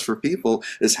 What's best for people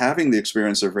is having the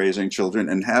experience of raising children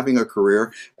and having a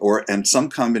career, and some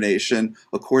combination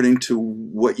according to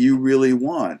what you really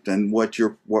want and what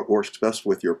works best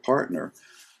with your partner.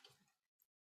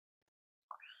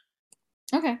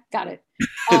 Okay, got it.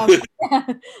 I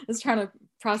was trying to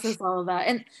process all of that.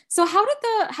 And so how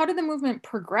did the movement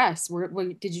progress?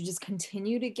 Did you just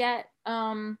continue to get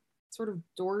sort of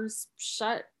doors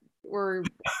shut, or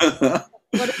what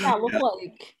did that look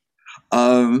like?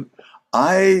 um,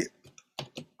 I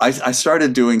I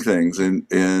started doing things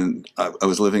in I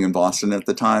was living in Boston at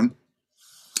the time,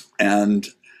 and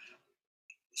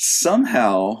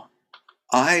somehow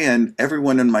I and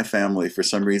everyone in my family, for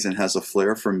some reason, has a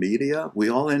flair for media. We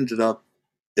all ended up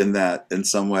in that in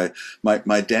some way.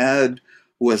 My dad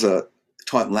was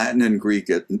taught Latin and Greek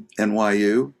at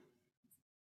NYU,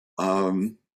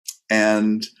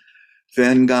 and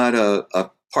then got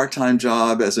a part-time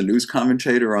job as a news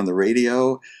commentator on the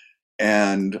radio,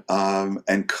 and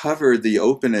covered the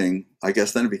opening. I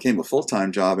guess then it became a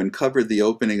full-time job, and covered the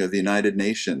opening of the United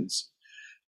Nations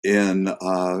in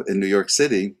New York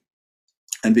City,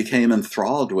 and became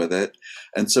enthralled with it.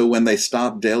 And so when they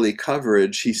stopped daily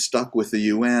coverage, he stuck with the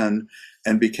UN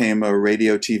and became a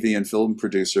radio, TV, and film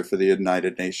producer for the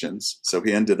United Nations. So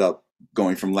he ended up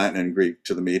going from Latin and Greek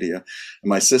to the media. And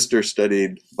my sister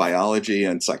studied biology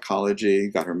and psychology,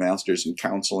 got her master's in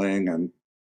counseling, and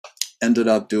ended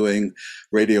up doing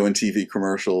radio and TV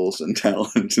commercials and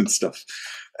talent and stuff.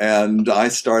 And I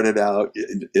started out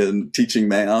in teaching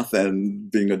math and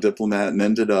being a diplomat, and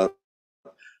ended up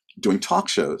doing talk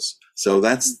shows. So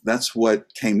that's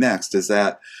what came next, is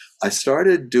that I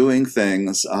started doing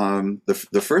things.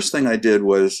 The first thing I did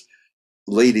was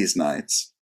ladies'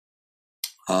 nights.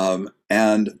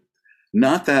 And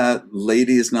not that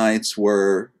ladies' nights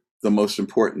were the most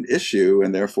important issue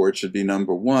and therefore it should be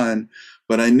number one,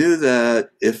 but I knew that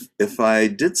if I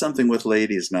did something with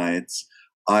ladies' nights,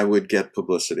 I would get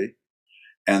publicity.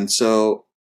 And so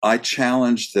I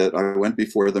challenged that. I went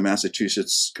before the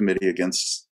Massachusetts Commission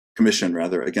against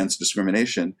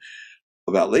discrimination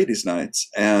about ladies' nights,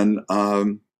 and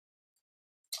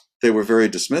they were very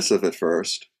dismissive at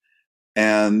first.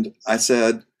 And I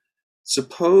said,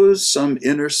 suppose some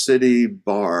inner city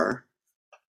bar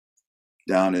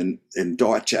down in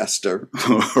Dorchester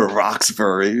or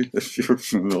Roxbury, if you're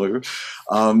familiar,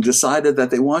 decided that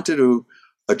they wanted to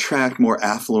attract more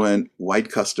affluent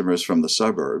white customers from the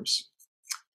suburbs.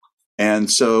 And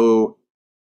so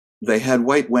they had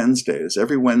White Wednesdays.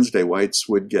 Every Wednesday, whites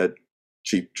would get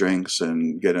cheap drinks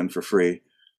and get in for free.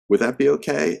 Would that be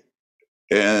okay?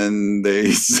 And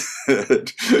they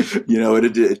said,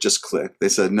 it just clicked. They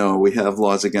said, no, we have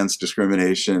laws against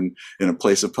discrimination in a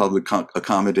place of public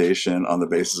accommodation on the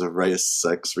basis of race,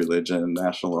 sex, religion,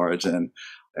 national origin.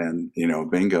 And,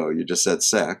 bingo, you just said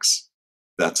sex.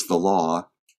 That's the law.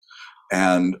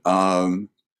 And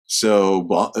so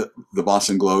the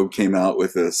Boston Globe came out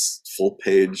with this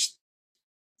full-page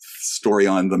story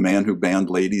on the man who banned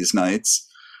ladies' nights.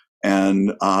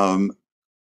 And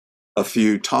a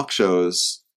few talk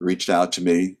shows reached out to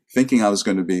me thinking I was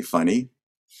going to be funny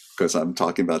because I'm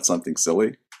talking about something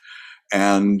silly.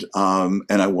 And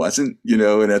I wasn't,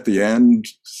 and at the end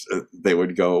they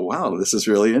would go, wow, this is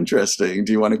really interesting.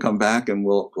 Do you want to come back and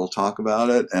we'll talk about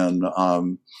it? And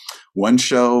one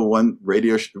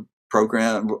radio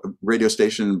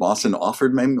station in Boston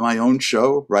offered me my own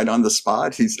show right on the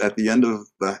spot. He's at the end of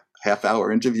the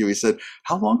half-hour interview, he said,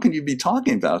 how long can you be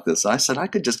talking about this? I said, I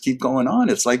could just keep going on.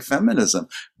 It's like feminism.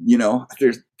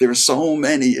 There's so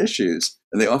many issues.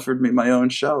 And they offered me my own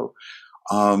show.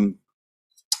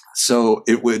 So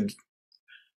it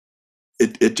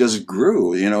just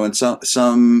grew, and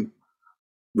some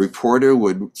reporter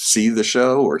would see the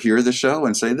show or hear the show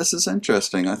and say, this is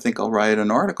interesting. I think I'll write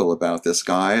an article about this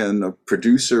guy. And the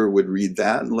producer would read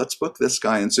that and let's book this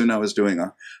guy. And soon I was doing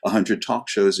 100 talk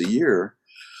shows a year.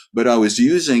 But I was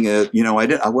using it,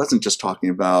 I wasn't just talking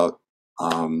about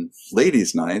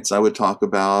ladies' nights. I would talk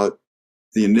about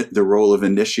the role of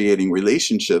initiating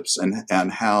relationships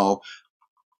and how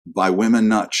by women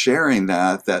not sharing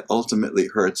that ultimately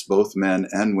hurts both men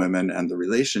and women and the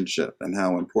relationship, and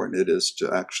how important it is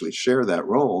to actually share that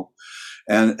role.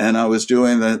 And I was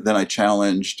doing that. Then I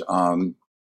challenged automobile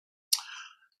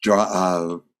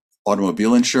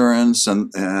insurance,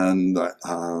 and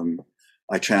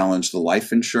I challenged the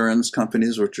life insurance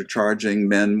companies, which are charging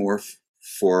men more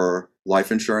for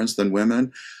life insurance than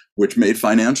women, which made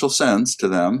financial sense to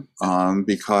them,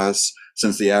 because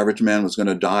since the average man was going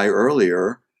to die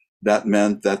earlier, that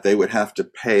meant that they would have to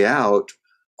pay out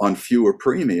on fewer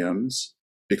premiums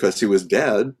because he was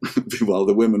dead while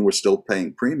the women were still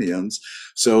paying premiums.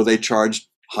 So they charged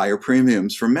higher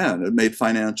premiums for men. It made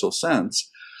financial sense.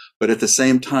 But at the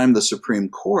same time, the Supreme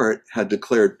Court had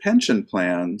declared pension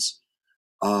plans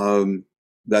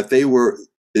that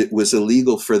it was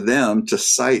illegal for them to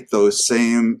cite those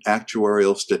same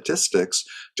actuarial statistics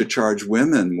to charge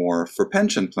women more for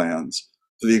pension plans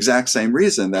for the exact same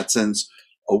reason, that since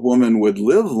a woman would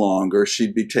live longer,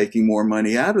 she'd be taking more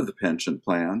money out of the pension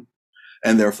plan,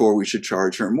 and therefore we should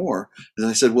charge her more. And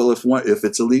I said, well, if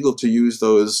it's illegal to use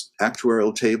those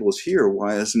actuarial tables here,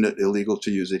 why isn't it illegal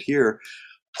to use it here?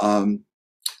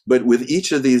 But with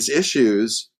each of these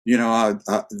issues,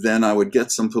 then I would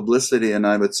get some publicity, and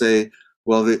I would say,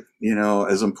 well,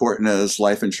 as important as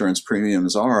life insurance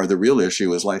premiums are, the real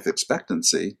issue is life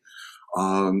expectancy.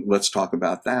 Let's talk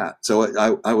about that.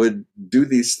 So I would do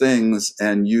these things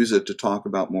and use it to talk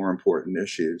about more important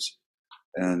issues.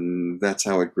 And that's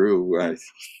how it grew. I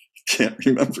can't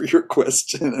remember your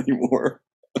question anymore.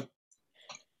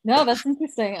 No, that's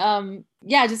interesting.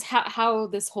 Yeah, just how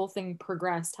this whole thing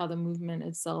progressed, how the movement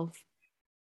itself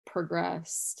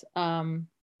progressed.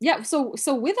 Yeah,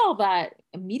 so with all that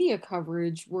media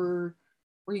coverage, were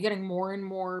you getting more and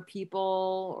more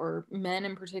people, or men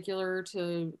in particular,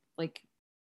 to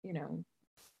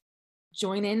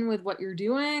join in with what you're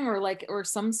doing, or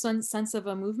some sense of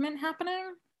a movement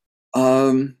happening?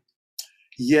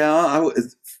 Yeah,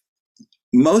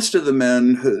 most of the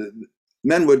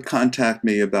men would contact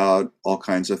me about all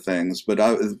kinds of things, but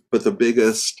the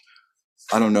biggest,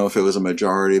 I don't know if it was a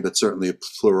majority, but certainly a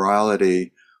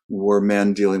plurality, were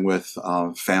men dealing with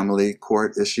family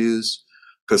court issues,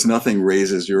 because nothing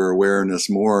raises your awareness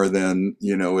more than,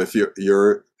 if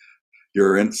you're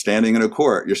standing in a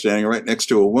court, you're standing right next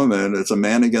to a woman, it's a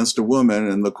man against a woman,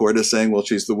 and the court is saying, well,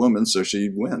 she's the woman, so she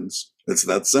wins. It's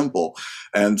that simple.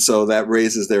 And so that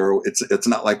raises it's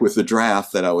not like with the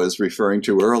draft that I was referring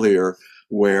to earlier,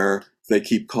 where they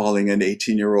keep calling in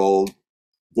 18-year-old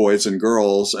boys and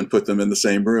girls and put them in the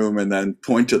same room and then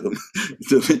point to them,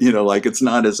 like it's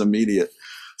not as immediate.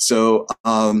 So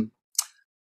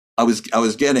I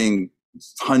was getting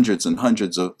hundreds and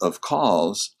hundreds of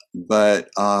calls, but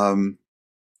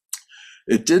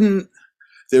it didn't.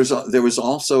 There was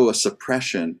also a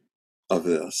suppression of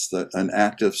this, an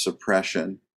active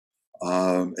suppression.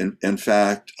 In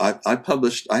fact, I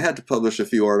had to publish a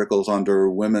few articles under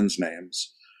women's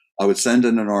names. I would send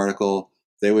in an article,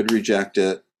 they would reject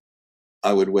it.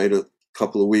 I would wait a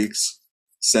couple of weeks,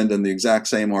 send in the exact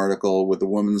same article with the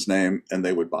woman's name, and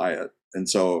they would buy it. And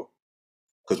so,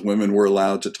 because women were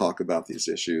allowed to talk about these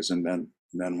issues and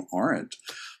men aren't.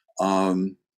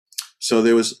 So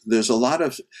there's a lot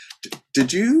of.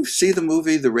 Did you see the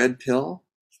movie The Red Pill?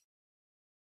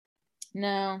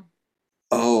 No.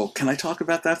 Oh, can I talk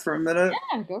about that for a minute?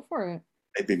 Yeah, go for it.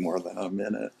 Maybe more than a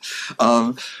minute.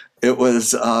 It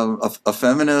was a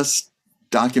feminist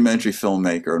documentary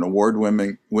filmmaker, an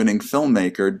award-winning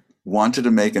filmmaker, wanted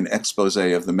to make an expose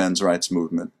of the men's rights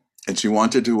movement. And she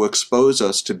wanted to expose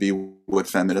us to be what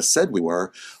feminists said we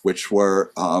were, which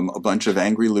were a bunch of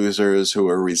angry losers who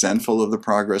are resentful of the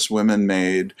progress women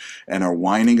made and are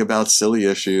whining about silly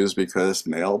issues because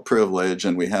male privilege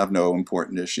and we have no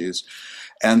important issues.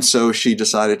 And so she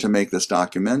decided to make this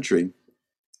documentary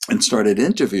and started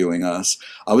interviewing us.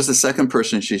 I was the second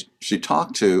person she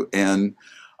talked to, and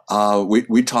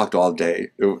we talked all day.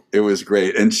 It was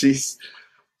great. And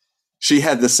she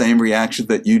had the same reaction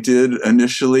that you did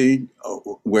initially,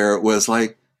 where it was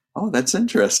like, oh, that's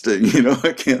interesting.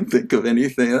 I can't think of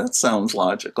anything. That sounds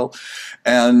logical.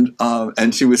 And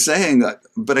she was saying,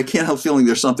 but I can't help feeling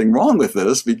there's something wrong with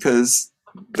this because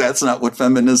that's not what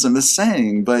feminism is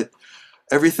saying. But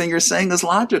everything you're saying is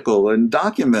logical and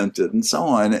documented and so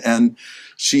on. And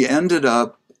she ended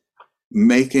up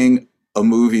making a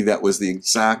movie that was the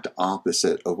exact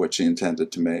opposite of what she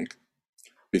intended to make.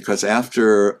 Because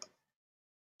after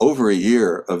over a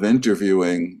year of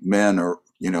interviewing men, or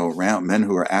around men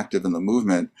who are active in the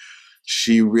movement,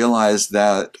 she realized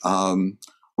that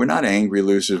we're not angry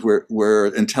losers. We're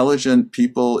intelligent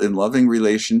people in loving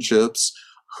relationships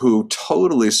who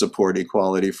totally support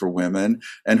equality for women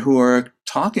and who are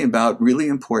talking about really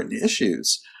important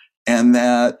issues. And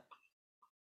that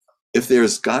if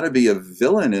there's got to be a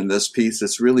villain in this piece,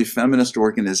 it's really feminist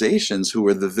organizations who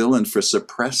are the villain for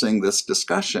suppressing this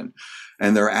discussion.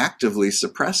 And they're actively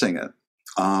suppressing it.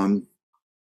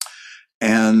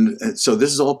 And so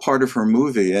this is all part of her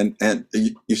movie. And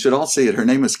you should all see it. Her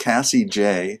name is Cassie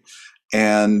Jaye,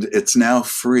 and it's now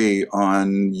free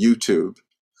on YouTube.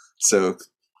 So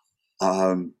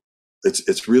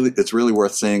it's really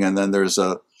worth seeing. And then there's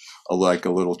a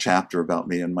little chapter about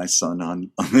me and my son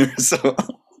on there. So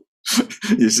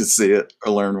you should see it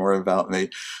or learn more about me.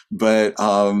 But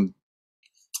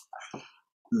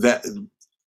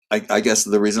I guess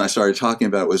the reason I started talking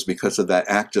about it was because of that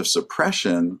active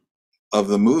suppression of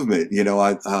the movement,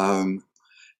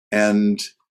 and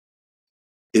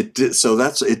it did. So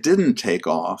it didn't take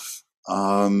off.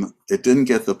 It didn't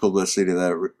get the publicity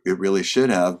that it really should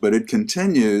have, but it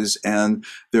continues, and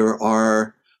there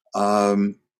are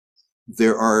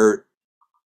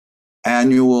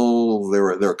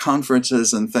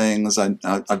conferences and things.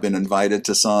 I've been invited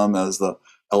to some as the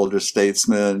elder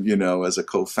statesman, as a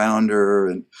co-founder.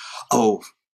 And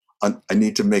I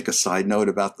need to make a side note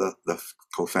about the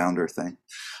co-founder thing.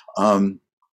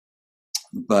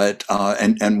 But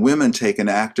women take an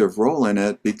active role in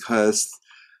it because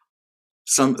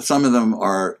some of them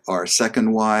are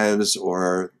second wives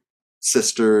or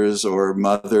sisters or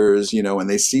mothers, and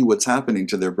they see what's happening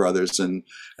to their brothers and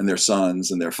their sons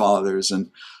and their fathers.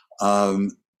 And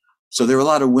so there are a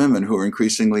lot of women who are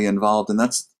increasingly involved, and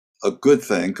that's a good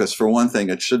thing, because for one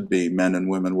thing, it should be men and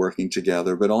women working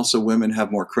together, but also women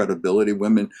have more credibility.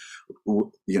 Women,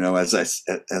 as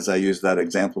I used that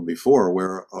example before,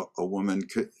 where a woman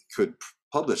could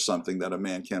publish something that a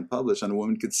man can't publish, and a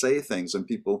woman could say things, and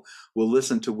people will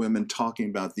listen to women talking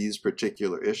about these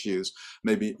particular issues,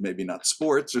 maybe not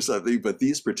sports or something, but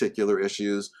these particular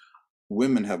issues.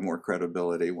 Women have more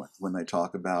credibility when they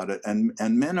talk about it, and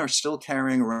men are still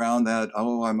carrying around that,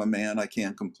 I'm a man, I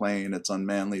can't complain, it's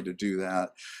unmanly to do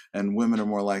that, and women are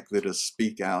more likely to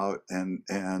speak out and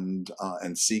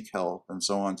seek help and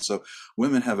so on. So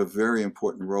women have a very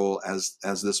important role as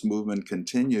this movement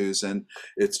continues, and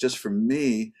it's just for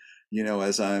me,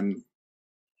 as I'm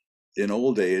in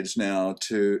old age now,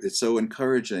 it's so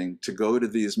encouraging to go to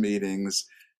these meetings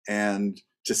and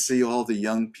to see all the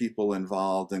young people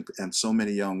involved and so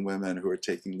many young women who are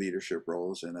taking leadership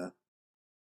roles in it.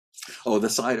 Oh, the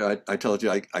side, I told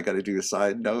you I got to do a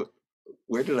side note.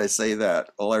 Where did I say that?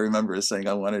 All I remember is saying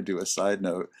I want to do a side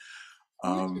note.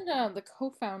 You mentioned the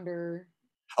co-founder.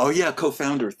 Oh yeah,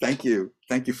 co-founder. Thank you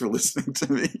for listening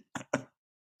to me.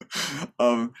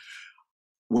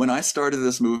 When I started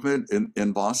this movement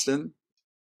in Boston,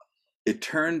 it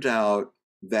turned out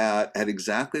that at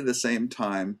exactly the same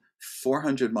time,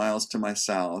 400 miles to my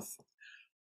south,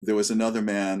 there was another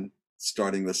man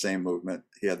starting the same movement.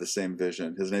 He had the same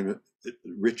vision. His name is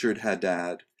Richard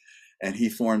Haddad, and he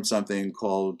formed something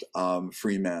called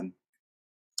Free Men.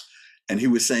 And he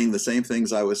was saying the same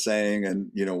things I was saying,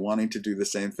 and wanting to do the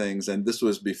same things. And this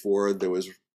was before there was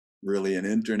really an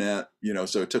internet,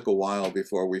 so it took a while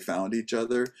before we found each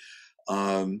other.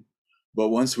 But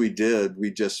once we did,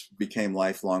 we just became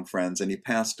lifelong friends. And he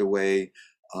passed away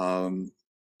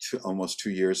almost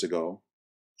 2 years ago.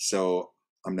 So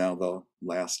I'm now the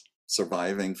last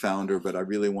surviving founder, but I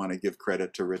really want to give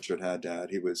credit to Richard Haddad.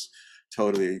 He was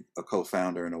totally a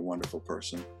co-founder and a wonderful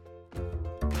person.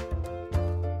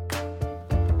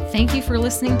 Thank you for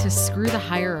listening to Screw the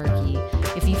Hierarchy.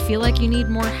 If you feel like you need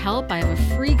more help, I have a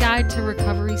free guide to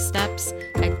recovery steps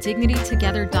at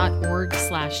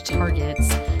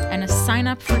dignitytogether.org/targets and a sign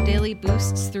up for daily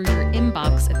boosts through your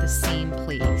inbox at the same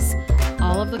place.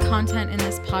 All of the content in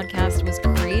this podcast was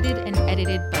created and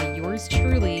edited by yours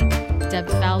truly, Deb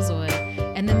Falzoy,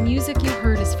 and the music you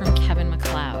heard is from Kevin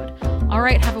MacLeod. All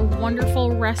right, have a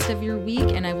wonderful rest of your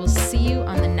week, and I will see you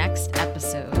on the next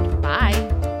episode.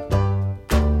 Bye.